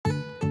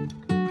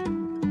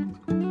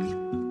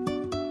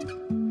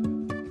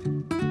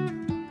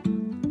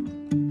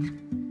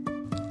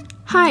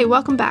Hi,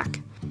 welcome back.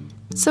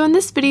 So in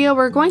this video,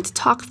 we're going to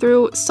talk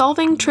through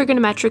solving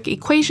trigonometric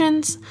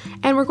equations,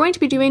 and we're going to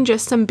be doing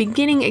just some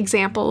beginning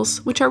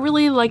examples, which are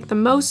really like the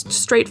most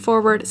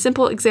straightforward,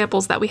 simple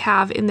examples that we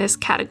have in this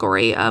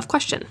category of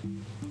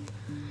question.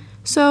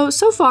 So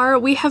far,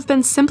 we have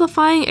been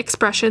simplifying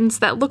expressions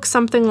that look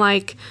something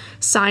like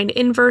sine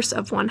inverse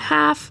of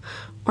 1/2,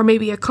 or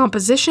maybe a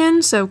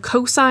composition, so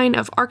cosine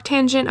of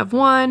arctangent of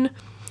 1,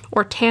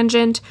 or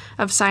tangent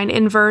of sine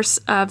inverse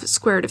of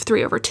square root of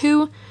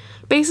 3/2.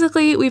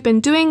 Basically, we've been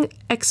doing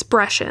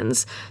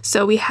expressions,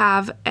 so we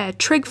have a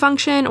trig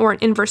function or an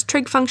inverse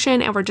trig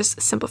function, and we're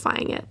just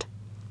simplifying it.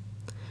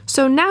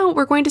 So now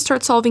we're going to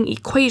start solving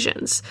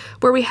equations,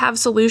 where we have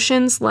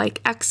solutions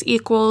like x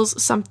equals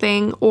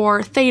something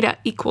or theta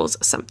equals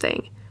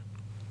something.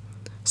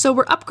 So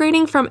we're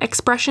upgrading from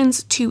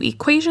expressions to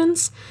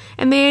equations,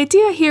 and the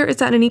idea here is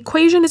that an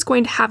equation is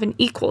going to have an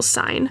equal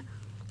sign,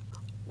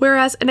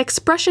 whereas an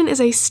expression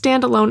is a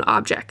standalone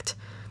object.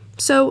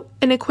 So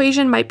an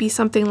equation might be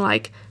something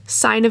like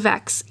sine of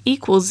x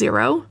equals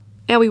 0,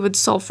 and we would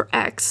solve for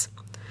x,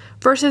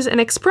 versus an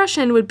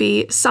expression would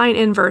be sine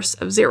inverse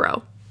of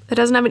 0. It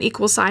doesn't have an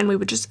equal sign, we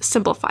would just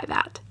simplify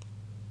that.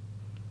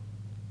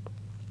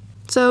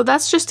 So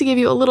that's just to give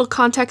you a little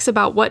context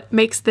about what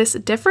makes this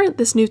different,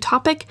 this new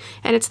topic,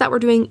 and it's that we're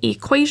doing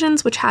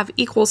equations which have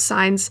equal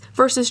signs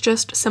versus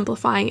just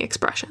simplifying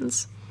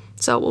expressions.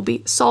 So we'll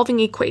be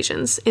solving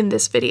equations in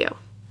this video.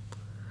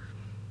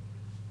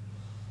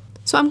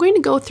 So I'm going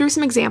to go through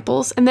some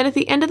examples, and then at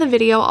the end of the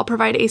video, I'll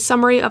provide a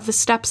summary of the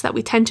steps that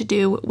we tend to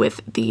do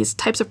with these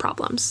types of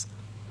problems.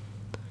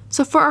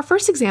 So for our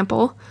first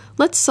example,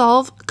 let's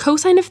solve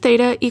cosine of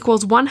theta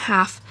equals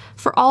 1/2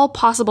 for all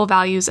possible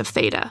values of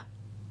theta.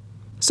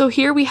 So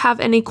here we have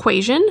an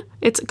equation,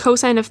 it's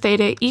cosine of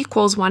theta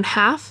equals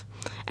 1/2,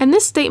 and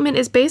this statement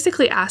is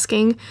basically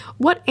asking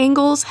what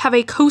angles have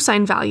a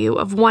cosine value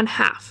of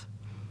 1/2.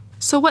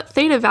 So what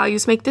theta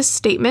values make this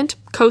statement,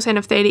 cosine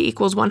of theta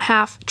equals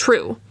 1/2,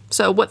 true?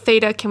 So what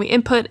theta can we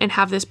input and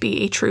have this be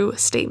a true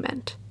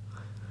statement?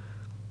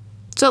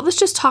 So let's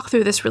just talk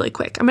through this really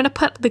quick. I'm going to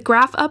put the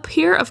graph up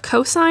here of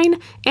cosine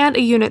and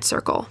a unit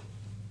circle.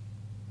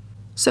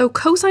 So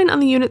cosine on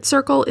the unit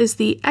circle is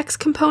the x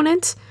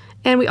component,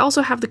 and we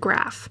also have the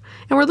graph.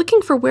 And we're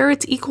looking for where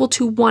it's equal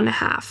to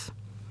 1/2.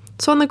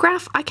 So on the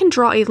graph, I can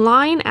draw a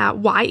line at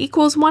y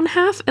equals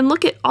 1/2 and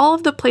look at all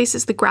of the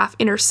places the graph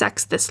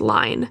intersects this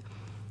line.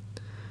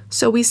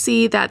 So we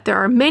see that there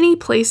are many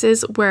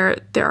places where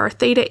there are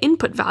theta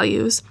input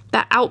values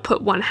that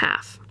output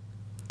 1/2.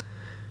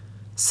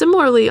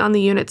 Similarly, on the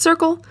unit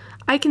circle,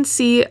 I can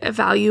see a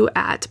value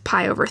at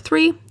pi over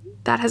 3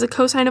 that has a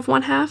cosine of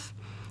 1/2,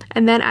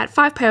 and then at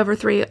 5 pi over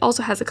 3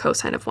 also has a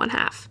cosine of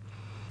 1/2.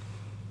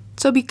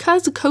 So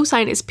because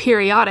cosine is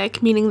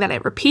periodic, meaning that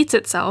it repeats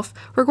itself,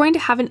 we're going to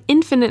have an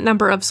infinite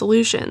number of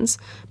solutions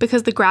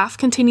because the graph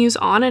continues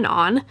on,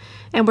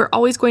 and we're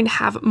always going to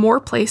have more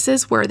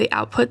places where the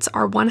outputs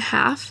are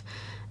 1/2.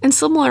 And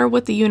similar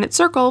with the unit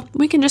circle,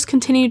 we can just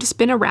continue to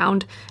spin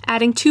around,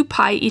 adding 2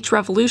 pi each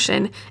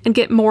revolution and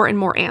get more and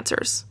more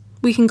answers.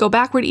 We can go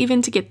backward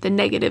even to get the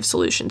negative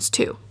solutions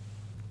too.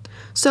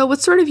 So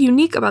what's sort of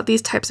unique about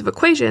these types of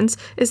equations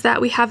is that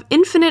we have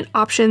infinite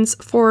options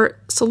for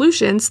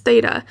solutions,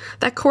 theta,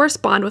 that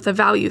correspond with a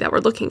value that we're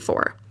looking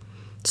for.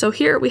 So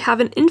here we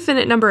have an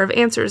infinite number of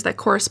answers that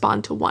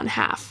correspond to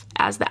 1/2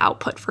 as the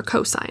output for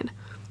cosine.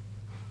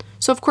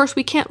 So of course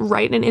we can't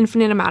write an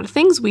infinite amount of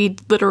things,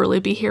 we'd literally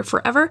be here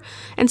forever,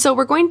 and so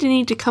we're going to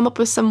need to come up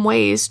with some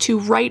ways to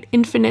write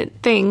infinite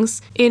things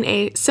in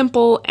a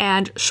simple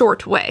and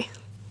short way.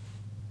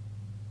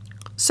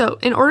 So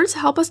in order to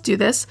help us do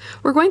this,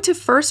 we're going to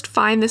first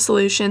find the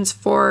solutions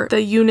for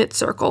the unit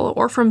circle,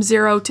 or from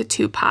 0 to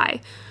 2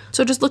 pi.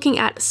 So just looking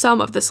at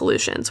some of the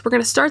solutions. We're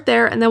going to start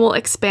there, and then we'll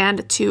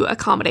expand to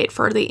accommodate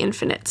for the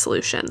infinite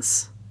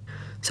solutions.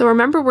 So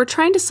remember, we're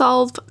trying to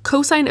solve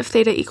cosine of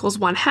theta equals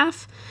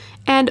 1/2,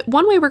 and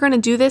one way we're going to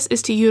do this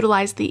is to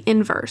utilize the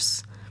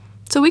inverse.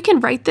 So we can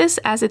write this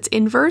as its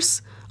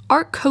inverse,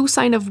 arc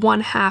cosine of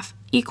 1/2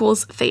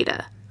 equals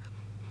theta.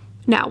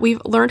 Now,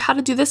 we've learned how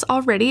to do this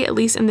already, at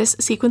least in this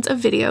sequence of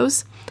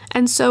videos,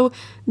 and so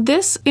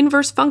this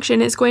inverse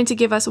function is going to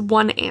give us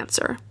one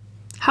answer.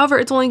 However,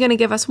 it's only going to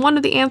give us one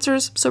of the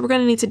answers, so we're going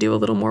to need to do a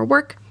little more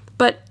work,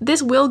 but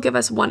this will give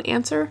us one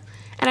answer,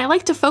 and I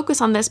like to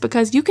focus on this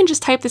because you can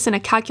just type this in a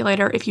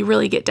calculator if you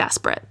really get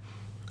desperate.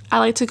 I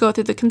like to go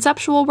through the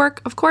conceptual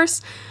work, of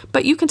course,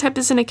 but you can type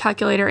this in a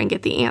calculator and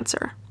get the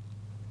answer.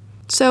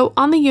 So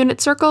on the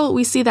unit circle,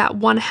 we see that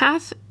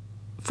 1/2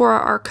 for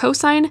our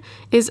cosine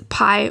is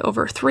pi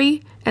over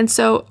 3, and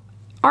so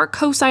our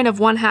cosine of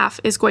 1/2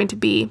 is going to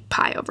be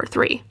pi over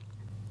 3.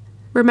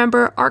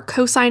 Remember, our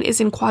cosine is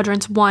in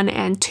quadrants 1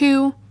 and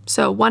 2,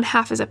 so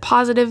 1/2 is a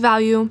positive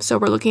value, so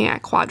we're looking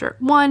at quadrant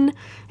 1,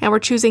 and we're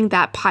choosing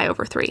that pi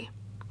over 3.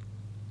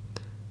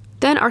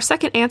 Then our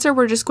second answer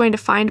we're just going to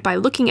find by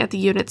looking at the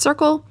unit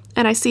circle,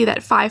 and I see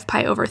that 5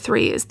 pi over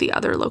 3 is the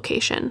other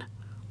location.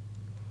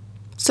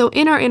 So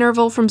in our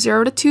interval from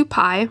 0 to 2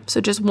 pi,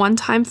 so just one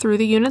time through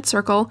the unit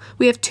circle,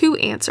 we have two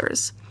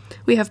answers.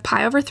 we have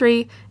pi over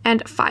 3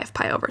 and 5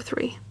 pi over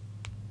 3.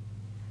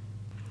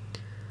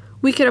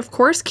 We could, of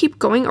course, keep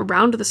going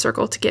around the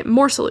circle to get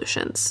more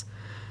solutions.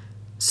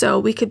 So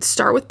we could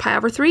start with pi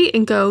over 3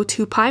 and go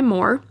 2 pi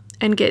more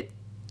and get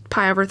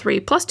pi over 3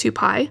 plus 2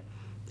 pi.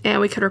 And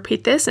we could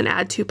repeat this and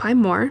add 2 pi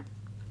more.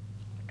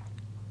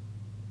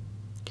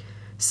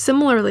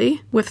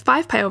 Similarly, with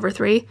 5 pi over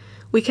 3,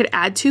 we could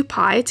add 2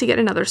 pi to get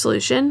another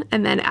solution,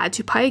 and then add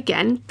 2 pi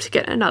again to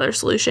get another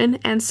solution,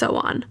 and so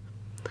on.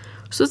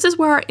 So this is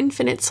where our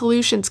infinite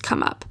solutions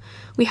come up.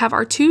 We have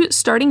our two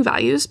starting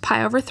values,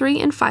 pi over 3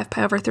 and 5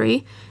 pi over 3,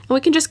 and we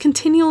can just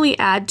continually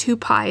add 2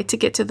 pi to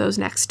get to those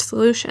next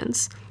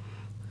solutions.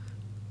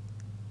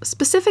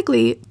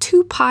 Specifically,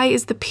 2 pi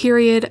is the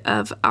period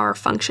of our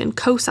function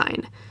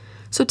cosine.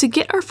 So to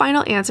get our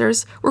final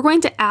answers, we're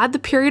going to add the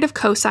period of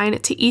cosine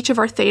to each of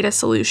our theta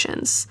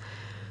solutions.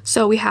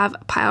 So we have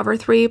pi over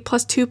 3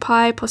 plus 2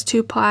 pi,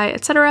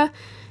 etc.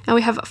 And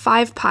we have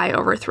 5 pi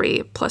over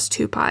 3 plus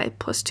 2 pi,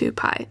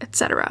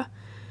 etc.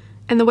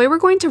 And the way we're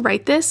going to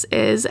write this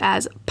is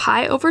as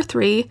pi over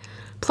 3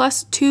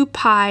 plus 2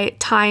 pi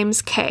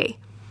times k.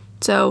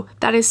 So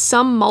that is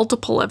some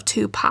multiple of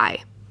 2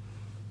 pi.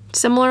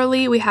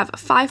 Similarly, we have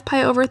 5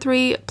 pi over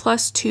 3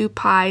 plus 2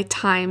 pi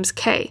times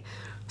k.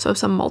 So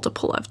some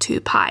multiple of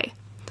 2 pi.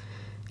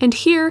 And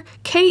here,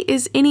 k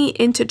is any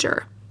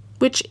integer,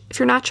 which, if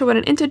you're not sure what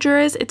an integer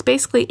is, it's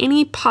basically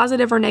any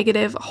positive or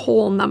negative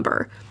whole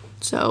number.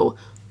 So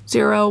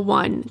 0,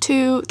 1,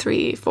 2,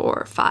 3,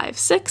 4, 5,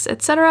 6,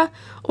 etc.,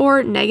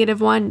 or negative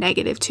 1,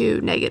 negative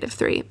 2, negative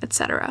 3,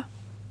 etc.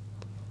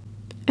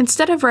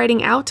 Instead of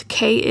writing out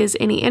k is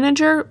any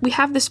integer, we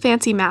have this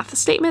fancy math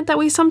statement that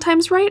we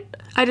sometimes write.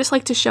 I just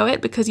like to show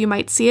it because you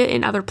might see it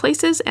in other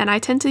places, and I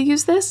tend to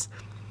use this.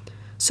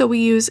 So we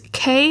use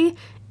k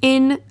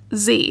in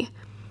z.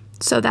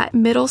 So that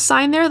middle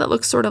sign there that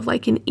looks sort of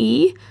like an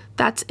E,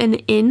 that's an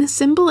in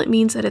symbol. It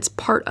means that it's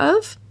part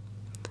of.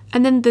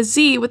 And then the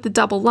z with the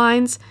double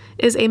lines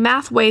is a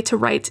math way to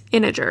write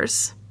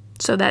integers.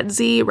 So that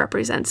z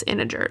represents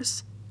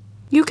integers.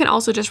 You can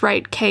also just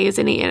write k as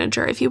any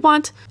integer if you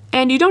want,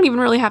 and you don't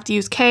even really have to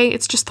use k,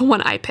 it's just the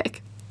one I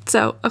pick.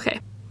 So, okay.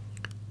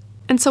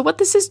 And so what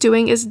this is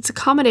doing is it's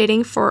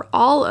accommodating for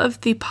all of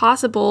the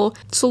possible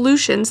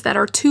solutions that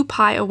are 2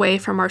 pi away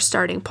from our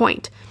starting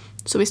point.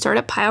 So we start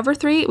at pi over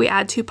 3, we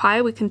add 2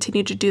 pi, we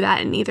continue to do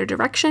that in either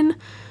direction,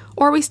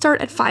 or we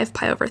start at 5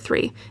 pi over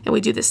 3, and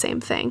we do the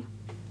same thing.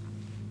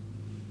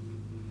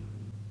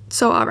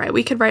 So alright,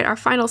 we could write our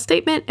final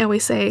statement, and we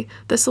say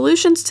the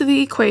solutions to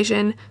the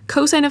equation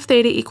cosine of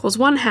theta equals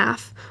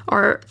 1/2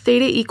 are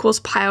theta equals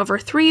pi over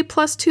 3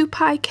 plus 2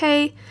 pi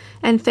k,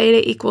 and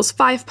theta equals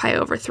 5 pi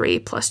over 3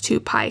 plus 2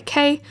 pi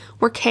k,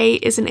 where k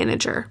is an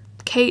integer.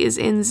 K is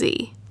in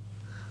z.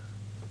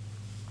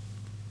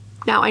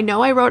 Now, I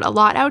know I wrote a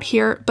lot out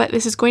here, but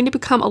this is going to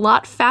become a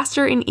lot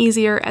faster and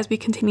easier as we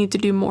continue to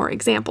do more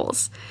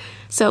examples.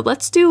 So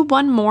let's do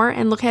one more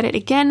and look at it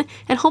again,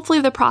 and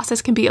hopefully the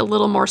process can be a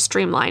little more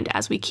streamlined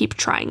as we keep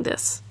trying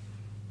this.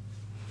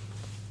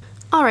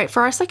 Alright,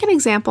 for our second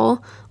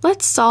example,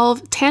 let's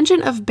solve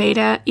tangent of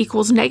beta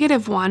equals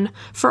 -1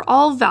 for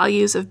all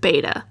values of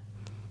beta.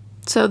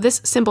 So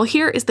this symbol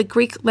here is the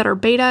Greek letter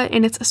beta,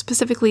 and it's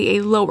specifically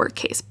a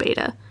lowercase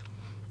beta.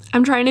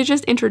 I'm trying to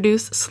just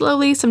introduce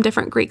slowly some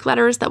different Greek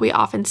letters that we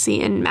often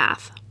see in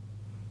math.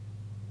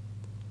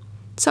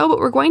 So what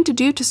we're going to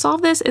do to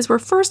solve this is we're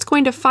first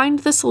going to find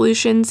the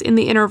solutions in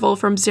the interval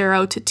from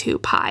 0 to 2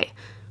 pi.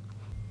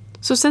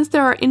 So since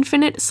there are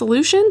infinite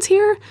solutions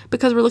here,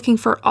 because we're looking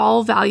for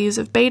all values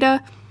of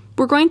beta,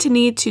 we're going to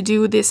need to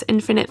do this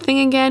infinite thing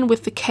again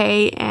with the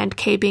k and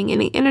k being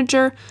any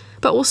integer,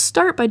 but we'll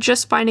start by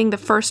just finding the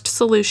first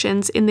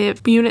solutions in the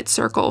unit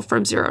circle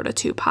from 0 to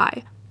 2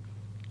 pi.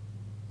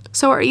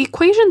 So our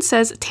equation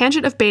says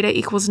tangent of beta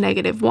equals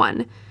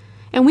 -1,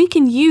 and we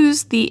can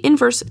use the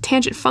inverse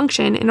tangent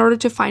function in order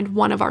to find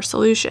one of our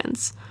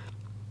solutions.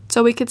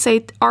 So we could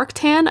say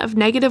arctan of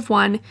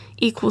 -1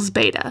 equals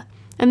beta,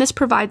 and this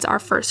provides our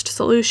first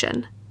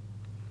solution.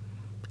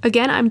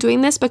 Again, I'm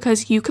doing this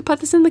because you could put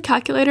this in the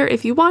calculator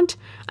if you want.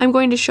 I'm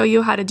going to show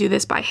you how to do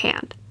this by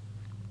hand.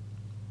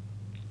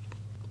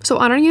 So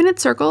on our unit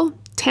circle,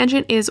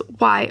 tangent is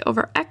y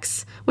over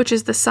x, which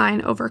is the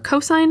sine over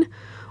cosine,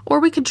 or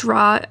we could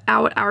draw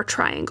out our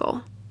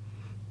triangle.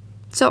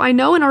 So I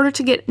know in order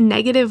to get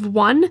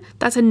 -1,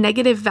 that's a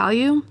negative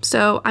value,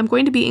 so I'm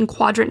going to be in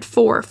quadrant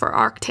 4 for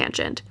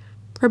arctangent.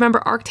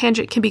 Remember,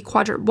 arctangent can be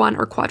quadrant 1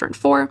 or quadrant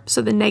 4,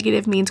 so the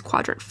negative means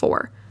quadrant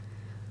 4.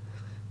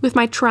 With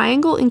my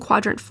triangle in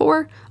quadrant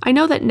 4, I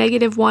know that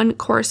 -1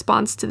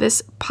 corresponds to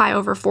this pi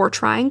over 4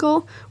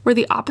 triangle, where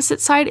the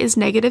opposite side is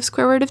negative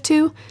square root of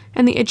 2,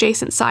 and the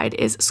adjacent side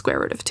is square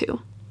root of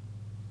 2.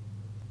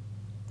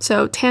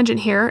 So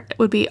tangent here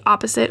would be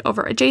opposite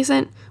over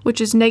adjacent,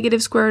 which is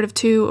negative square root of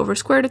 2 over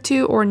square root of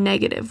 2, or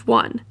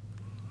 -1.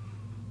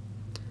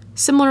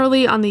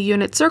 Similarly, on the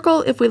unit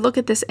circle, if we look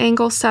at this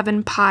angle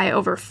 7 pi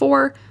over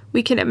 4,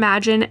 we can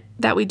imagine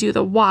that we do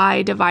the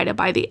y divided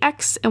by the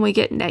x, and we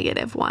get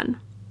 -1.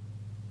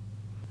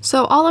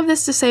 So all of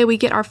this to say we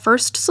get our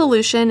first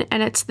solution,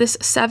 and it's this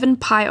 7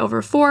 pi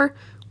over 4,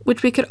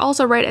 which we could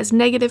also write as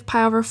negative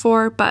pi over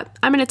 4, but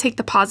I'm going to take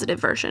the positive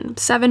version,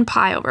 7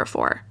 pi over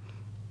 4.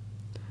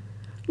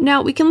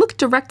 Now we can look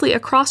directly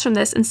across from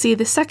this and see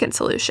the second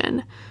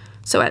solution.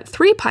 So at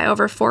 3 pi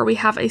over 4 we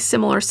have a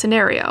similar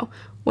scenario.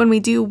 When we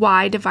do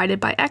y divided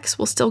by x,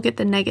 we'll still get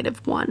the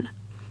negative 1.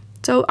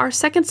 So our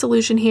second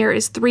solution here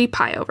is 3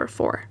 pi over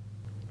 4.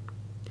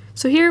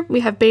 So here we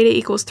have beta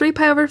equals 3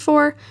 pi over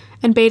 4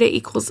 and beta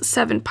equals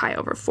 7 pi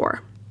over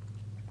 4.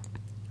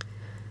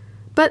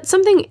 But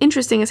something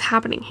interesting is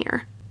happening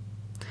here.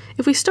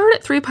 If we start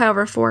at 3 pi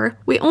over 4,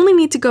 we only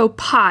need to go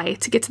pi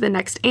to get to the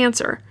next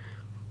answer.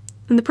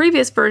 In the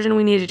previous version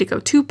we needed to go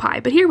 2 pi,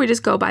 but here we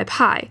just go by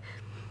pi.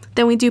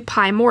 Then we do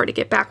pi more to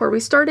get back where we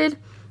started,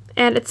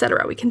 and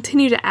etc. We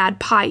continue to add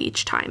pi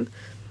each time.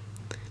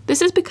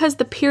 This is because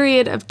the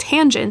period of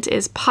tangent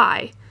is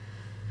pi.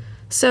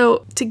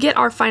 So to get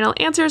our final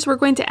answers, we're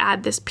going to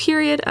add this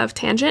period of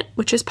tangent,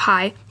 which is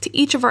pi, to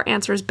each of our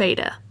answers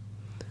beta.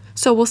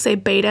 So we'll say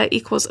beta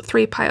equals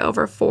 3 pi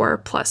over 4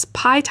 plus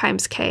pi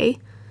times k,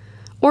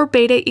 or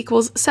beta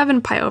equals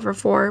 7 pi over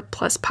 4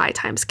 plus pi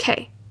times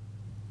k.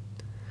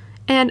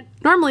 And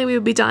normally we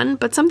would be done,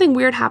 but something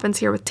weird happens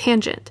here with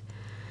tangent.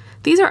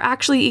 These are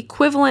actually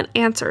equivalent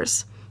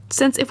answers,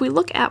 since if we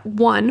look at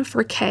 1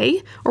 for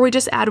k, or we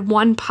just add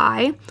 1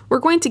 pi, we're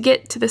going to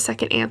get to the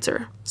second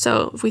answer.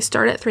 So if we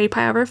start at 3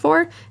 pi over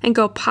 4 and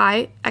go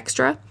pi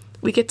extra,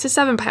 we get to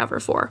 7 pi over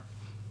 4.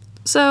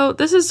 So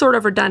this is sort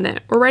of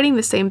redundant. We're writing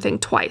the same thing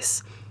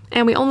twice,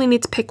 and we only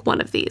need to pick one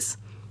of these.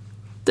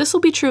 This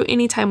will be true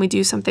anytime we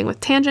do something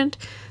with tangent,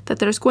 that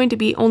there's going to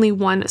be only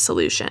one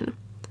solution.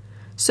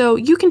 So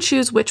you can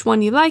choose which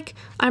one you like.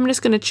 I'm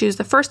just going to choose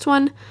the first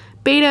one.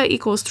 Beta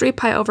equals 3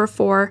 pi over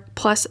 4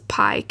 plus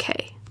pi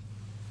k.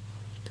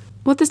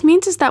 What this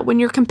means is that when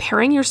you're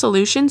comparing your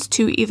solutions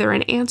to either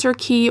an answer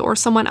key or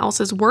someone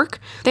else's work,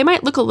 they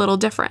might look a little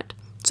different.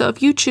 So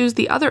if you choose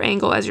the other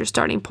angle as your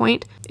starting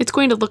point, it's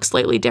going to look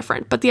slightly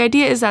different, but the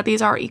idea is that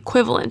these are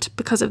equivalent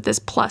because of this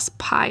plus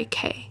pi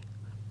k.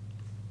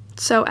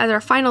 So as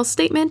our final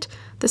statement,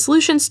 the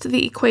solutions to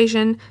the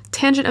equation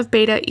tangent of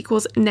beta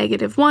equals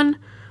negative 1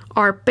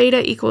 are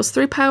beta equals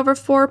 3 pi over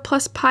 4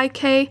 plus pi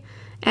k,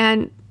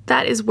 and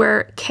that is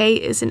where k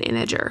is an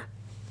integer.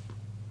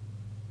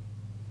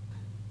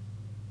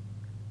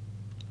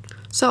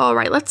 So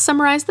alright, let's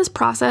summarize this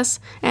process,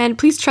 and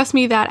please trust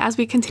me that as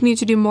we continue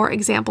to do more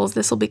examples,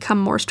 this will become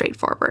more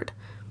straightforward.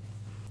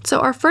 So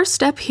our first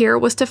step here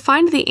was to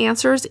find the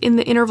answers in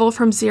the interval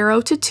from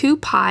 0 to 2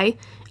 pi,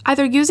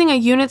 either using a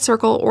unit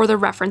circle or the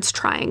reference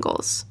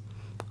triangles.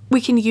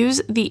 We can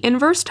use the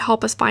inverse to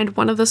help us find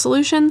one of the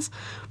solutions,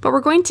 but we're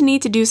going to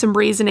need to do some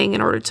reasoning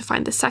in order to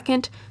find the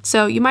second,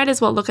 so you might as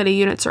well look at a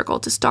unit circle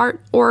to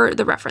start, or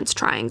the reference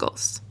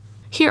triangles.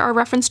 Here our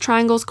reference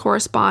triangles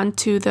correspond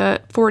to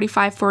the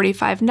 45,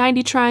 45,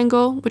 90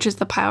 triangle, which is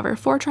the pi over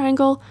 4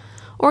 triangle,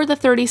 or the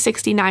 30,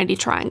 60, 90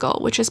 triangle,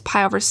 which is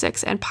pi over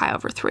 6 and pi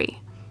over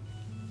 3.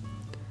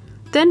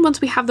 Then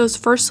once we have those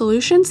first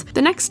solutions,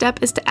 the next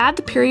step is to add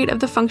the period of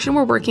the function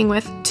we're working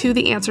with to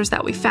the answers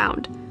that we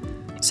found.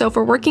 So if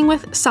we're working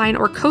with sine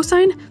or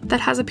cosine, that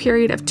has a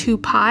period of 2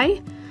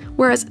 pi,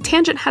 whereas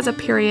tangent has a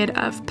period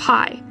of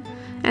pi.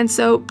 And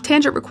so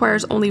tangent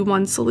requires only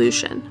one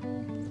solution.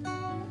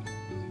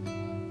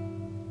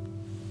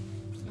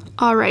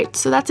 Alright,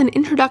 so that's an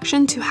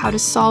introduction to how to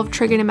solve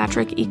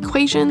trigonometric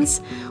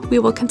equations. We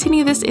will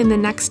continue this in the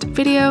next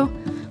video.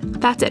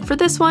 That's it for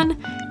this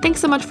one. Thanks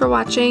so much for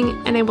watching,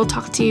 and I will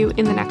talk to you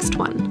in the next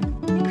one.